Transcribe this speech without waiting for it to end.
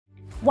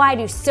Why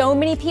do so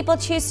many people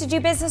choose to do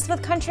business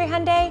with Country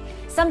Hyundai?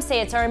 Some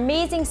say it's our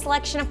amazing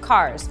selection of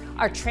cars,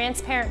 our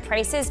transparent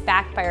prices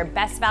backed by our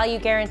best value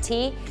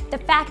guarantee, the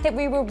fact that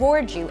we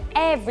reward you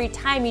every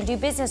time you do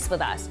business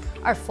with us,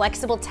 our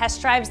flexible test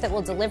drives that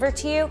will deliver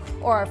to you,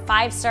 or our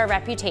 5-star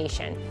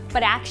reputation.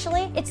 But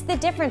actually, it's the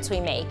difference we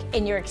make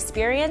in your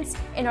experience,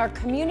 in our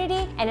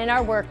community, and in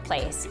our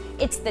workplace.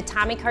 It's the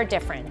TommyCar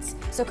difference.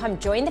 So come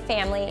join the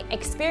family,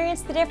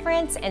 experience the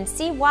difference, and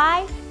see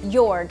why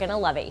you're gonna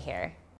love it here.